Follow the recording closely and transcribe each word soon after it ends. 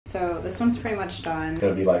So this one's pretty much done. It's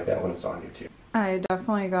gonna be like that when it's on you too. I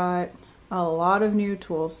definitely got a lot of new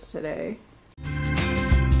tools today.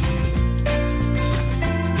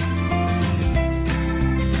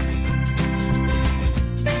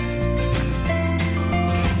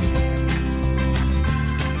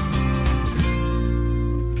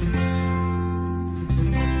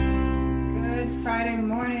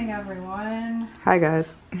 Hi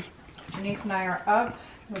guys. Denise and I are up,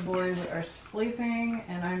 the boys are sleeping,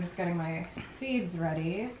 and I'm just getting my feeds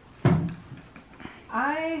ready.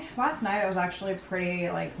 Last night I was actually pretty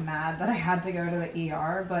mad that I had to go to the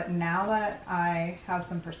ER, but now that I have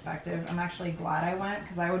some perspective, I'm actually glad I went,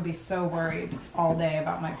 because I would be so worried all day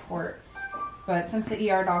about my port. But since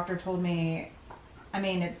the ER doctor told me, I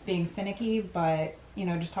mean, it's being finicky, but you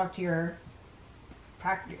know, just talk to your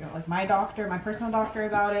my doctor, my personal doctor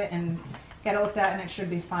about it, and get it looked at, and it should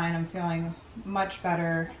be fine. I'm feeling much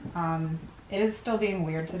better. It is still being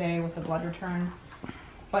weird today with the blood return,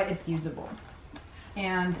 but it's usable.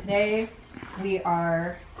 And today we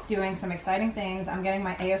are doing some exciting things. I'm getting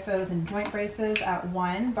my AFOs and joint braces at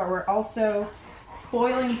 1, but we're also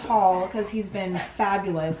spoiling Paul because he's been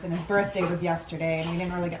fabulous, and his birthday was yesterday, and we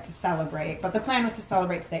didn't really get to celebrate, but the plan was to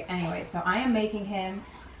celebrate today anyway. So I am making him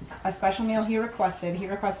a special meal he requested. He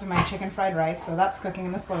requested my chicken fried rice, so that's cooking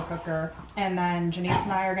in the slow cooker. And then Janice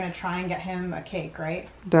and I are going to try and get him a cake, right?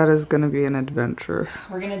 That is going to be an adventure.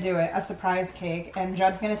 We're going to do it, a surprise cake. And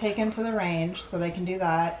Judd's going to take him to the range, so they can do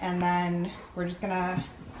that. And then we're just going to,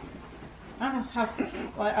 I don't know, have,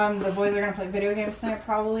 the boys are going to play video games tonight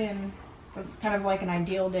probably, and that's kind of like an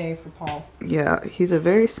ideal day for Paul. Yeah, he's a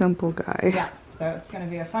very simple guy. Yeah, so it's going to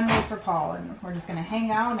be a fun day for Paul, and we're just going to hang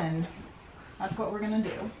out, and that's what we're gonna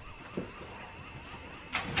do.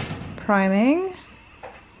 Priming.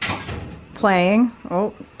 Playing.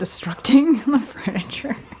 Oh, destructing the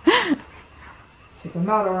furniture. Take him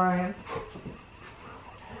out, Orion.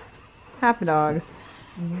 Happy dogs.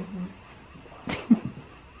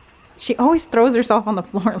 She always throws herself on the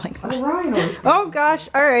floor like that. Orion always does. Oh gosh,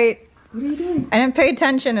 alright. What are you doing? I didn't pay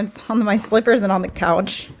attention. It's on my slippers and on the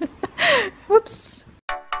couch. Whoops.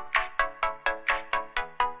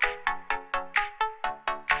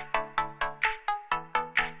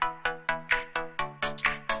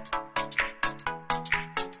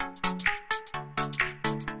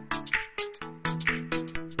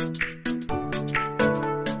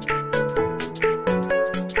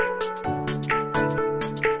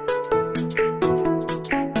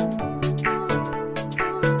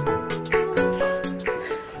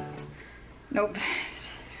 Nope.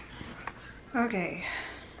 Okay.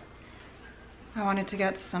 I wanted to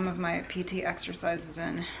get some of my PT exercises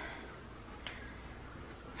in.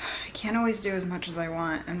 I can't always do as much as I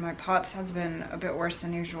want, and my POTS has been a bit worse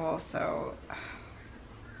than usual, so...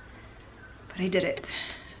 But I did it.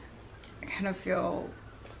 I kind of feel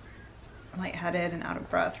lightheaded and out of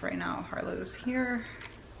breath right now. Harlow's here.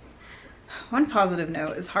 One positive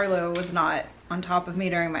note is Harlow was not on top of me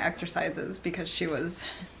during my exercises because she was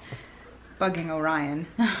bugging Orion.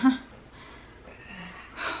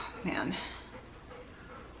 Man.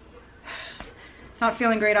 Not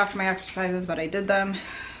feeling great after my exercises, but I did them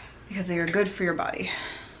because they are good for your body.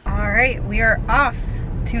 All right, we are off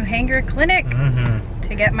to Hanger Clinic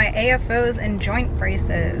to get my AFOs and joint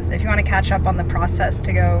braces. If you want to catch up on the process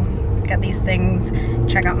to go get these things,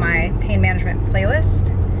 check out my pain management playlist.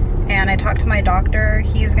 And I talked to my doctor.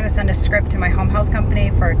 He's gonna send a script to my home health company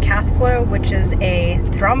for Cathflow, which is a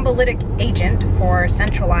thrombolytic agent for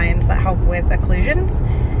central lines that help with occlusions.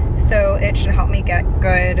 So it should help me get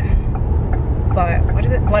good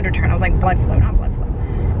blood return. I was like blood flow, not blood flow.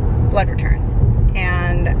 Blood return.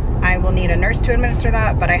 And I will need a nurse to administer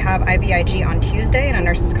that, but I have IVIG on Tuesday and a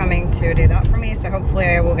nurse is coming to do that for me. So hopefully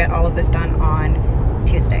I will get all of this done on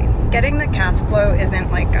Tuesday. Getting the Cathflow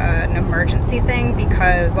isn't like an emergency thing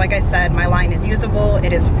because, like I said, my line is usable,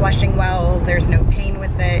 it is flushing well, there's no pain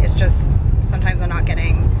with it. It's just sometimes I'm not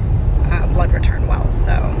getting blood return well.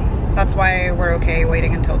 So that's why we're okay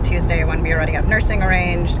waiting until Tuesday when we already have nursing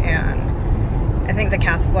arranged, and I think the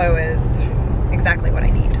Cathflow is exactly what I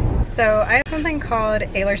need. So I have something called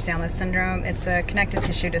Ehlers Danlos syndrome. It's a connective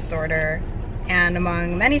tissue disorder. And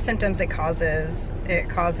among many symptoms it causes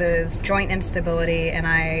joint instability, and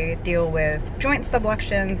I deal with joint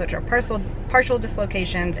subluxations, which are partial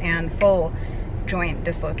dislocations and full joint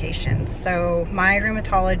dislocations. So my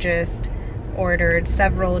rheumatologist ordered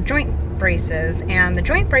several joint braces, and the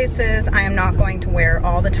joint braces I am not going to wear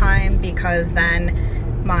all the time because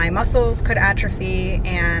then my muscles could atrophy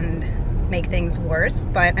and make things worse.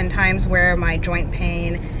 But in times where my joint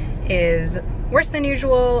pain is worse than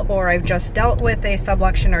usual or I've just dealt with a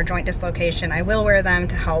subluxation or joint dislocation, I will wear them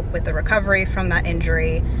to help with the recovery from that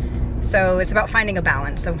injury. So it's about finding a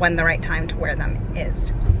balance of when the right time to wear them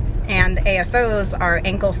is. And the AFOs are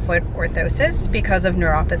ankle foot orthosis because of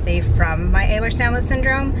neuropathy from my Ehlers Danlos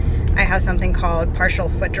syndrome. I have something called partial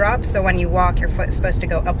foot drop. So when you walk, your foot is supposed to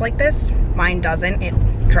go up like this. Mine doesn't, it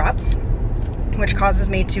drops, which causes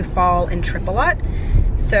me to fall and trip a lot.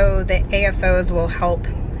 So the AFOs will help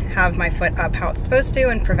have my foot up how it's supposed to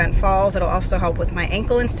and prevent falls. It'll also help with my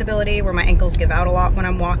ankle instability, where my ankles give out a lot when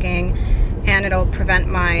I'm walking, and it'll prevent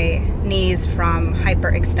my knees from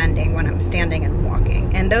hyperextending when I'm standing and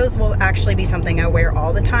walking. And those will actually be something I wear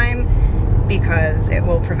all the time because it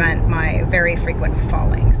will prevent my very frequent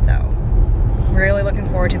falling. So I'm really looking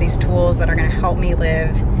forward to these tools that are going to help me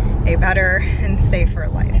live a better and safer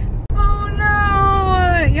life. Oh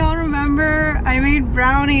no! Y'all remember I made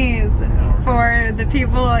brownies for the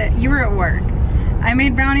people, you were at work. I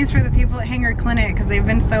made brownies for the people at Heiner Clinic because they've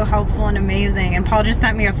been so helpful and amazing, and Paul just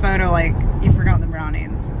sent me a photo like, you forgot the brownies.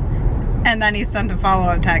 And then he sent a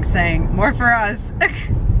follow-up text saying, more for us.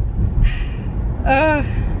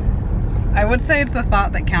 I would say it's the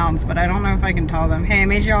thought that counts, but I don't know if I can tell them, hey, I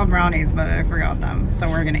made you all brownies, but I forgot them, so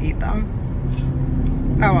we're gonna eat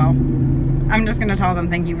them. Oh well. I'm just gonna tell them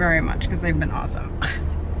thank you very much because they've been awesome.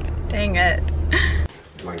 Dang it.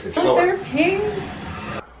 Oh, they're pink.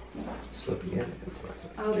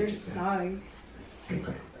 Oh, they're snug.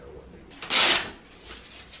 Okay.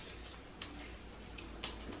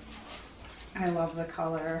 I love the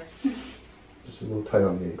color. Just a little tight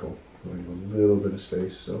on the ankle. A little bit of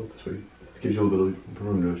space, so this way it gives you a little bit of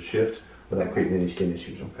room to shift without creating any skin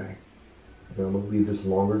issues, okay? And I'm going to leave this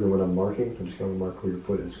longer than what I'm marking. I'm just going to mark where your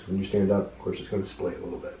foot is, because when you stand up, of course, it's going to splay a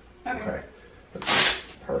little bit. Okay.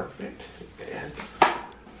 Perfect. And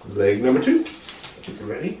leg number 2. Get you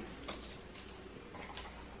ready.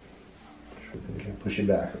 You can push it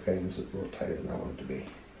back, okay? This is a little tighter than I want it to be.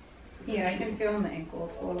 Yeah, I can feel in the ankle,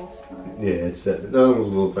 it's a little snug. Yeah, it's that. That one was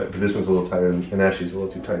a little tight, but this one's a little tighter, and actually it's a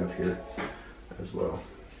little too tight up here as well.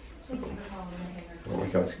 I don't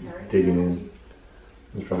like how it's digging in.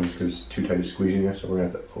 It's probably just because it's too tight to squeezing there, so we're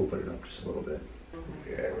going to have to open it up just a little bit.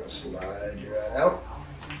 Okay, we're going to slide your right out.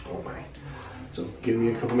 Okay. So give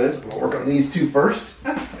me a couple minutes. I'm going to work on these 2 first.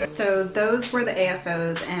 Okay. So those were the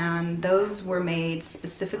AFOs, and those were made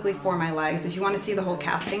specifically for my legs. If you want to see the whole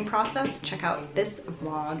casting process, check out this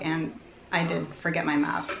vlog. And I did forget my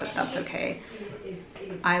mask, but that's okay.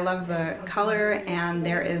 I love the color, and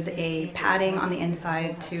there is a padding on the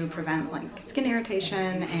inside to prevent like skin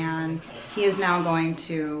irritation, and he is now going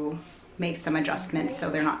to make some adjustments so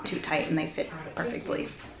they're not too tight and they fit perfectly.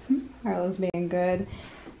 Harlow's being good.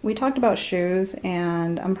 We talked about shoes,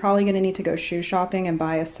 and I'm probably going to need to go shoe shopping and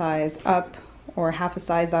buy a size up or half a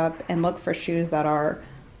size up and look for shoes that are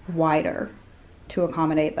wider to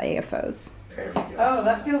accommodate the AFOs. Oh,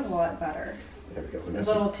 that feels a lot better. There we go. It was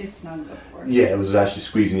a little too snug before. Yeah, it was actually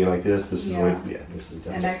squeezing you like this. This is Yeah. this is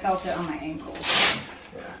definitely. And I felt it on my ankles.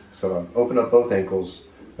 Yeah. So I've opened up both ankles.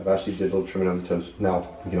 I've actually did a little trimming on the toes. Now,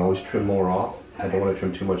 you can always trim more off. I don't want to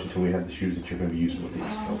trim too much until we have the shoes that you're going to be using with these,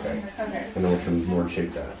 okay? Okay. And then we'll trim more and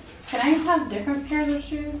shape that. Can I have different pairs of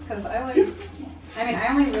shoes? Because I like, I mean, I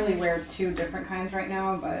only really wear 2 different kinds right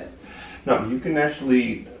now, but. No, you can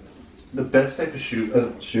actually, the best type of shoe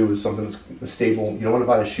is something that's stable. You don't want to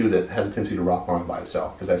buy a shoe that has a tendency to rock on by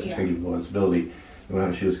itself, because that's just going to give you a little instability. You want to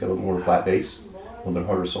have a shoe that's got a little more flat base, a little bit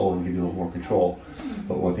harder sole, and give you a little more control.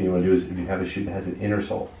 But one thing you want to do is if you have a shoe that has an inner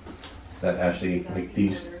sole, that actually, like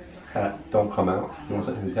these, don't come out. You want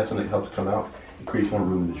something that helps come out. It creates more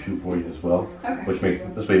room in the shoe for you as well, Okay. which makes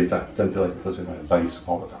this way it doesn't feel like the foot's going to vice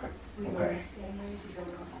all the time. Okay.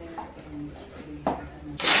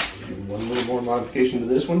 Do one little more modification to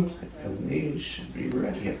this one, and these should be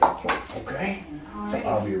ready at that point. Okay. So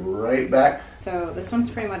I'll be right back. So this one's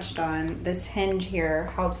pretty much done. This hinge here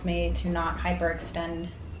helps me to not hyperextend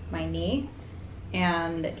my knee.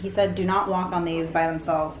 And he said do not walk on these by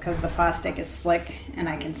themselves because the plastic is slick and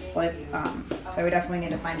I can slip. So we definitely need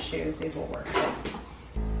to find shoes. These will work.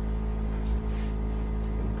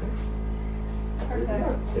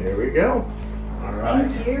 Perfect. There we go. All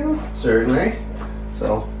right. Thank you. Certainly.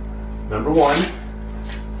 So, number 1.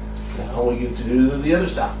 Now we get to do the other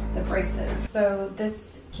stuff. The braces. So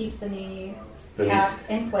this keeps the knee cap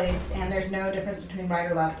in place, and there's no difference between right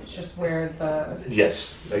or left. It's just where the.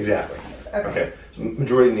 Yes, exactly. Okay. So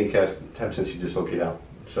majority of kneecaps have since you dislocate out.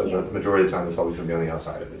 So Yeah. the majority of the time it's always going to be on the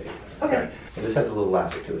outside of the knee. Okay. And this has a little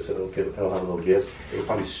elastic to it, so it'll have a little give. It'll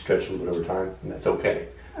probably stretch a little bit over time, and that's okay.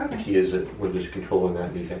 The key is that we're just controlling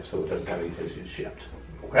that kneecap so it doesn't have any tendency to shift.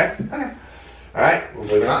 Okay? Okay. All right, we're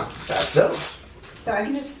moving on. That's those. So I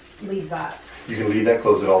can just leave that. You can leave that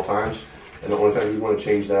closed at all times. And the only time you want to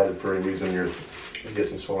change that, if for any reason you get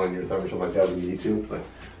some swelling in your thumb or something like that, we need to. But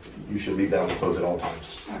you should leave that one closed at all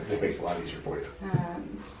times. Okay. It makes it a lot easier for you.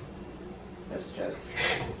 This just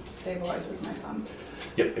stabilizes my thumb.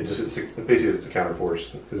 Yep, basically it's a counter force.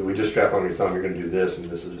 Because if we just strap on your thumb, you're going to do this, and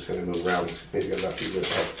this is just going to move around. It's basically going to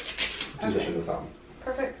position the thumb.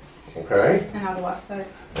 Perfect. Okay. And now the left side.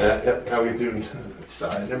 Yep, now we do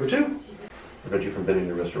side number 2. Prevent you from bending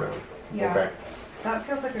your wrist around. Yeah. Okay. That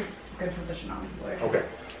feels like a good position, honestly. Okay.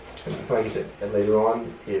 And like you said, and later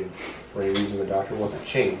on, if for any reason the doctor wants to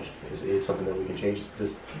change, it is something that we can change.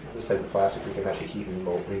 This type of plastic we can actually keep and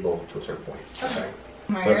remold to a certain point. Okay.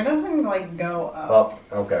 My hair doesn't like go up.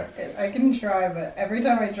 Okay. I can try, but every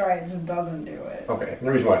time I try, it just doesn't do it. Okay. And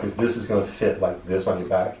the reason why, because this is going to fit like this on your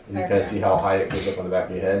back. And you kind of see how high it goes up on the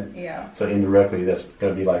back of your head. Yeah. So indirectly, that's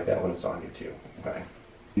going to be like that when it's on you too. Okay.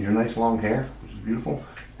 Your nice long hair, which is beautiful.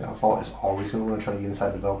 Downfall is always going to want to try to get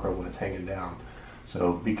inside the Velcro when it's hanging down.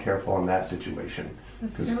 So be careful in that situation.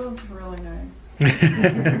 This feels really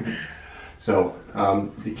nice. So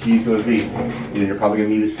the key is going to be, you're probably going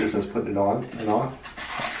to need assistance putting it on and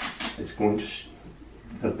off. It's going to,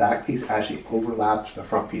 the back piece actually overlaps the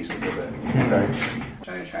front piece a little bit. Okay.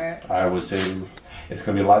 Should I try it? I would say it's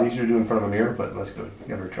going to be a lot easier to do in front of a mirror, but let's go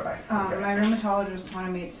give it a try. Okay. My rheumatologist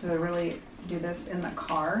wanted me to really do this in the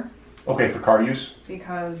car. Okay, for car use?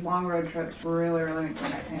 Because long road trips really make my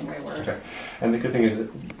neck pain way worse. Okay. And the good thing is,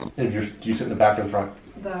 if do you sit in the back or the front?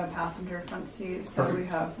 The passenger front seat, so Perfect. we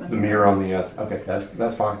have The mirror on the, okay,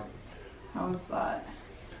 that's fine. How's that?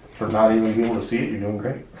 For not even being able to see it, you're doing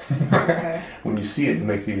great. Okay. When you see it, it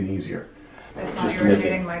makes it even easier. It's not Just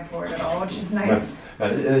irritating missing. my cord at all, which is nice.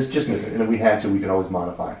 And it's just missing. And if we had to, we could always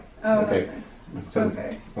modify. Oh, Okay. that's nice. So,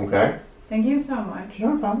 Okay. Okay. Thank you so much.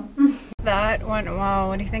 No problem. That went well.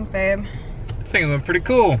 What do you think, babe? I think it went pretty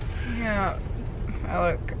cool. Yeah,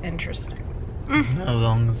 I look interesting. As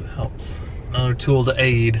long as it helps. Another tool to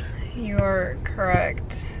aid. You're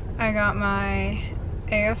correct. I got my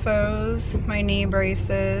AFOs, my knee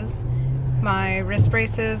braces, my wrist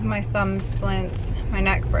braces, my thumb splints, my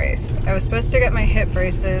neck brace. I was supposed to get my hip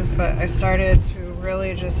braces, but I started to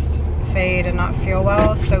really just fade and not feel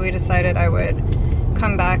well, so we decided I would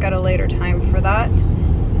come back at a later time for that.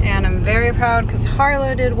 And I'm very proud because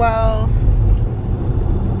Harlow did well.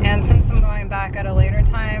 And since I'm going back at a later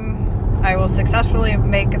time, I will successfully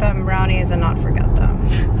make them brownies and not forget them.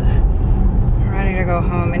 I'm ready to go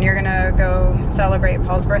home. And you're gonna go celebrate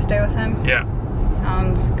Paul's birthday with him? Yeah.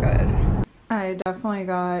 Sounds good. I definitely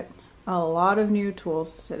got a lot of new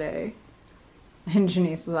tools today. And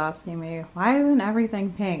Janice was asking me, why isn't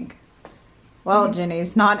everything pink? Well,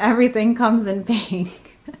 Janice, not everything comes in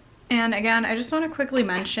pink. And again, I just want to quickly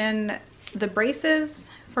mention the braces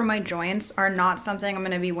for my joints are not something I'm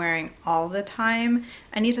going to be wearing all the time.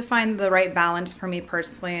 I need to find the right balance for me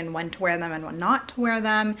personally and when to wear them and when not to wear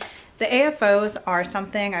them. The AFOs are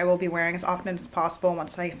something I will be wearing as often as possible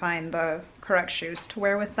once I find the correct shoes to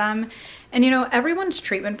wear with them. And you know, everyone's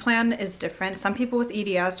treatment plan is different. Some people with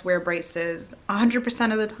EDS wear braces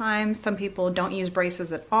 100% of the time. Some people don't use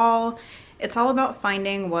braces at all. It's all about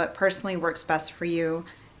finding what personally works best for you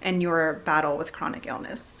and your battle with chronic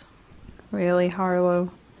illness. Really, Harlow?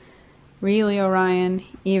 Really, Orion?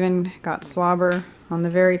 Even got slobber on the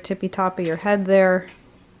very tippy top of your head there.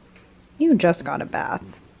 You just got a bath.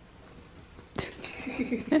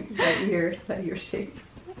 That ear shape.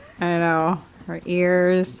 I know, her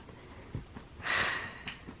ears.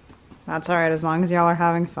 That's alright as long as y'all are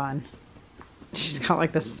having fun. She's got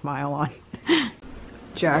like this smile on.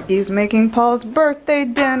 Jackie's making Paul's birthday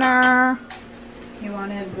dinner. He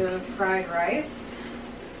wanted the fried rice,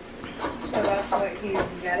 so that's what he's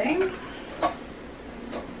getting.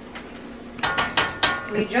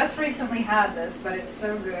 We just recently had this, but it's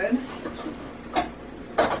so good.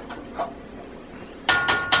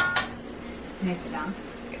 Can you sit down?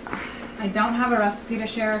 I don't have a recipe to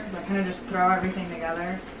share because I kind of just throw everything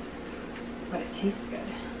together, but it tastes good.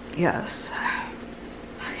 Yes.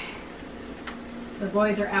 The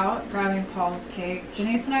boys are out grabbing Paul's cake.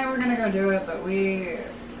 Janice and I were gonna go do it, but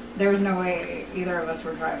there was no way either of us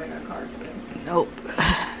were driving a car today. Nope.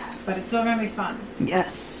 But it's still gonna be fun.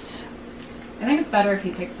 Yes. I think it's better if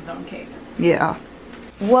he picks his own cake. Yeah.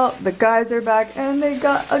 Well, the guys are back and they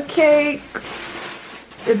got a cake.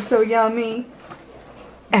 It's so yummy.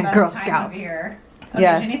 And Best Girl time Scouts. of year. Okay,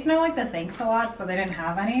 Yes. Janice and I like the thanks a lots, but they didn't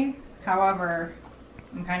have any. However,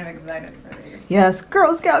 I'm kind of excited for these. Yes,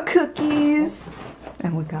 Girl Scout cookies.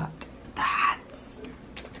 And we got that.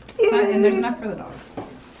 And there's enough for the dogs.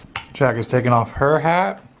 Jack is taking off her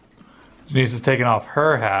hat. Janice is taking off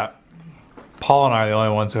her hat. Paul and I are the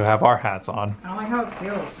only ones who have our hats on. I don't like how it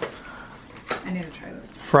feels. I need to try this.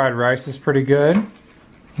 Fried rice is pretty good.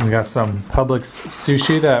 We got some Publix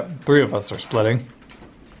sushi that 3 of us are splitting.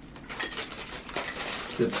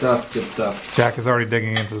 Good stuff, good stuff. Jack is already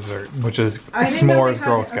digging into dessert, which is I didn't know s'mores they had-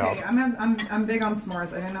 Girl Scout. Okay, I'm big on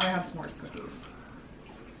s'mores. I didn't know they had s'mores cookies.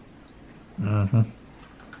 Mm-hmm.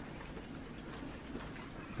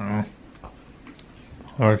 Oh.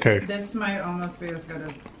 Okay. This might almost be as good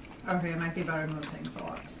as. Okay, it might be better than the pink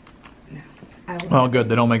salads. Well, good.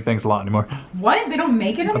 They don't make things a lot anymore. What? They don't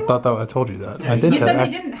make it I anymore? thought that I told you that. Yeah, I did You say said that.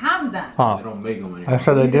 they didn't have them. Huh. They don't make them anymore. I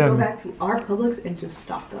said they We need to go did. back to our Publix and just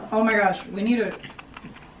stock up. Oh my gosh, we need to.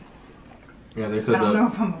 Yeah, they I said don't know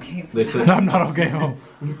that. if I'm okay. They said I'm not okay.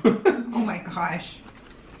 Oh my gosh.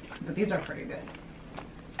 But these are pretty good.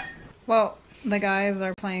 Well, the guys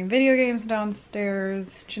are playing video games downstairs.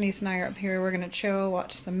 Janice and I are up here. We're gonna chill,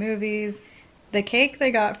 watch some movies. The cake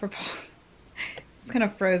they got for Paul, it's kind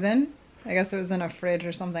of frozen. I guess it was in a fridge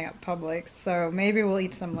or something at Publix. So maybe we'll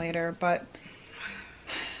eat some later. But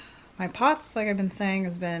my POTS, like I've been saying,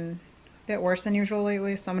 has been a bit worse than usual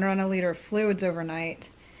lately. So I'm gonna run a liter of fluids overnight.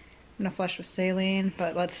 I'm gonna flush with saline,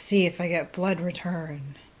 but let's see if I get blood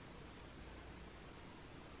return.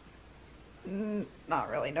 Not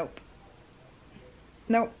really, nope.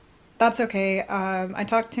 Nope, that's okay. I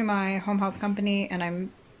talked to my home health company and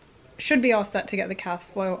I'm should be all set to get the cath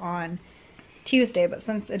flow on Tuesday, but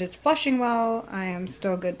since it is flushing well, I am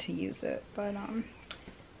still good to use it. But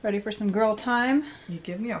ready for some girl time? You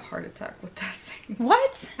give me a heart attack with that thing.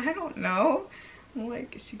 What? I don't know. I'm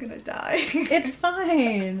like, is she gonna die? It's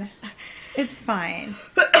fine. It's fine.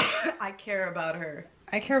 I care about her.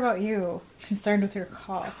 I care about you. Concerned with your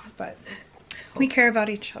cough, but we care about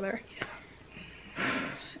each other.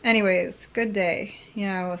 Anyways, good day. You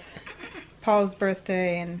know, with Paul's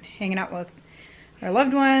birthday and hanging out with our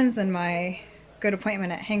loved ones and my good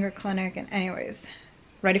appointment at Hanger Clinic. And anyways,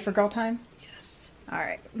 ready for girl time? Yes. All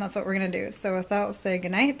right, that's what we're gonna do. So with that, we'll say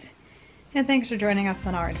goodnight and thanks for joining us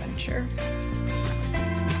on our adventure.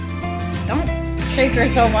 Don't shake her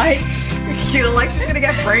so much. You like she's gonna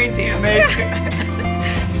get brain damage.